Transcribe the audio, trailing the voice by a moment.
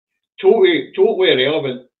totally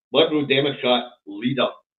irrelevant Liberal Democrat leader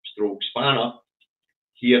stroke spanner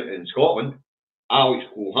here in Scotland, Alex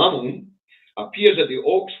Cole-Hamilton, appears at the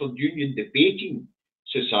Oxford Union Debating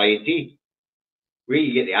Society, where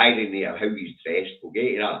you get the irony of how he's dressed, we'll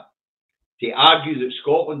get to that, to argue that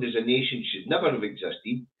Scotland as a nation should never have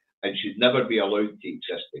existed and should never be allowed to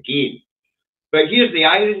exist again. But here's the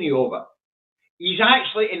irony of it. He's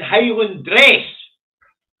actually in Highland dress.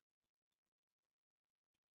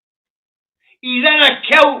 He's in a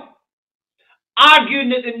kilt, arguing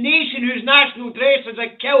that the nation whose national dress is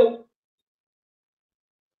a kilt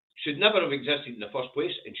should never have existed in the first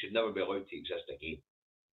place and should never be allowed to exist again.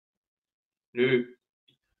 Now, I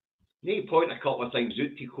need to point a couple of things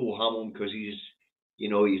out to Cole-Hamilton because he's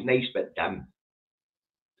nice but dim.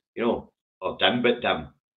 Or dim but dim.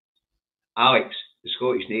 Alex, the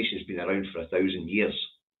Scottish nation's been around for 1,000 years.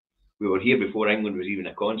 We were here before England was even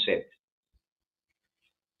a concept.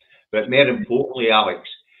 But more importantly, Alex,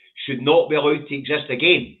 should not be allowed to exist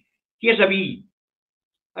again. Here's a wee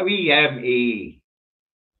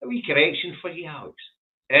correction for you, Alex.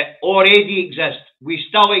 It already exists. We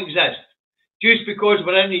still exist. Just because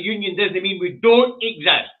we're in the union doesn't mean we don't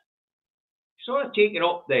exist. Sort of taking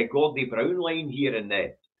up the Gordie Brown line here and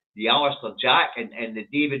the Alistair Jack and the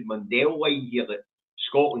David Mundell line here that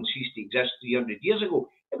Scotland ceased to exist 300 years ago.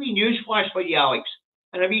 A wee newsflash for you, Alex.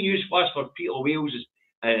 And a wee newsflash for Peter of Wales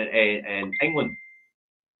and England.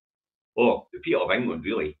 Oh, the Peter of England,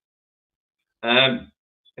 really.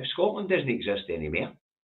 If Scotland doesn't exist anymore,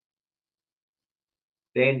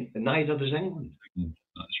 then neither does England.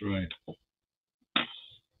 That's right.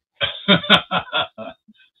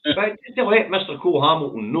 But just to let Mr.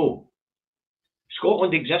 Cole-Hamilton know,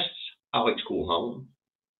 Scotland exists, Alex Cole-Hamilton.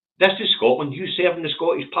 This is Scotland. You serve in the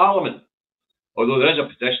Scottish Parliament. Although there is a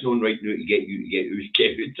petition on right now to get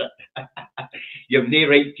out. You have no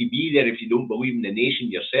right to be there if you don't believe in the nation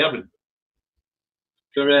you're serving.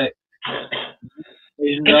 Correct.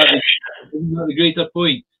 Isn't that the greater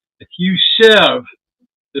point? If you serve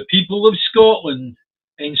the people of Scotland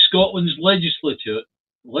in Scotland's legislature,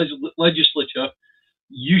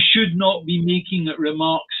 you should not be making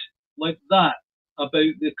remarks like that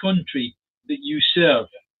about the country that you serve.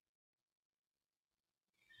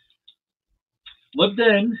 Lib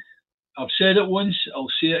Dem, I've said it once,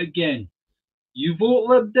 I'll say it again. You vote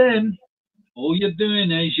Lib Dem, all you're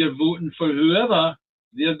doing is you're voting for whoever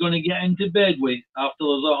they're going to get into bed with after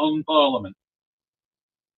there's a hung parliament.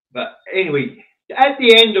 But anyway, at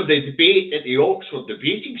the end of the debate at the Oxford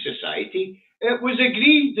Debating Society, it was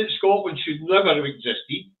agreed that Scotland should never have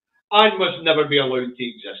existed and must never be allowed to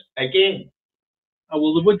exist again.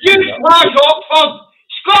 Newsflash, Oxford!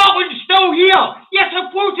 Scotland's still here! You're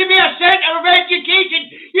supposed to be a centre of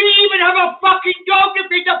education! You even have a fucking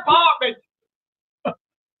geography department!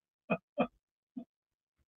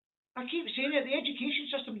 I keep saying it, the education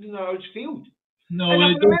system in Ireland's failed. No, and if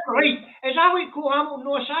I remember right, is Alex Cole-Hamilton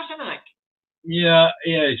no assassin act? Yeah,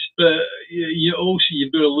 yes, but you've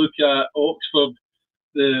got to look at Oxford,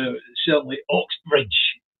 certainly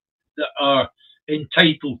Oxbridge, that are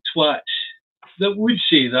entitled twats that would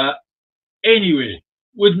say that anyway,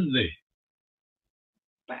 wouldn't they?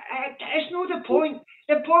 But it's not the point.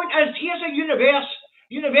 The point is, here's a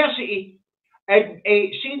university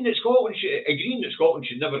saying that agreeing that Scotland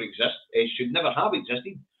should never exist, should never have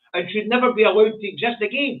existed, and should never be allowed to exist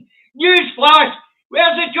again. Newsflash!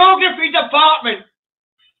 Where's the geography department?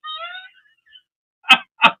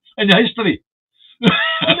 In history.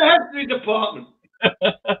 In the history department.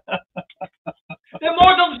 The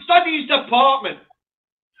modern studies department.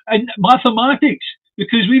 And mathematics,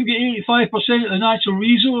 because we've got 85% of the natural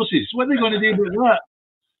resources. What are they going to do about that?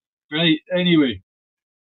 Right, anyway.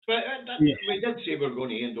 But we did say we're going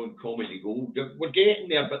to end on comedy gold. We're getting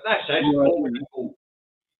there, but that's it. Comedy gold.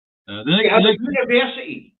 We have a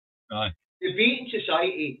university, debating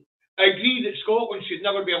society, agree that Scotland should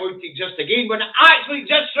never be allowed to exist again when it actually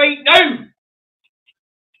exists right now.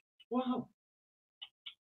 Wow.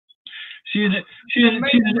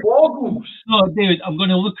 No, David, I'm going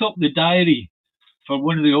to look up the diary for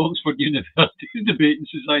one of the Oxford University Debating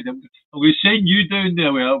Society. I'm going to send you down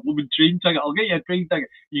there with a woman train ticket. I'll get you a train ticket.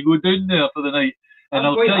 You go down there for the night, and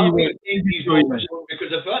I'll tell you what.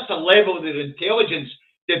 Because if that's the level of their intelligence,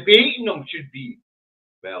 debating them should be,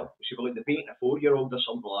 well, it should be like debating a 4-year-old or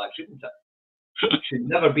something like that, shouldn't it? Should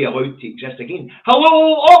never be allowed to exist again.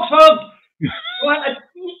 Hello, Oxford! You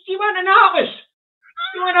want an atlas?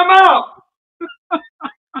 You want a map?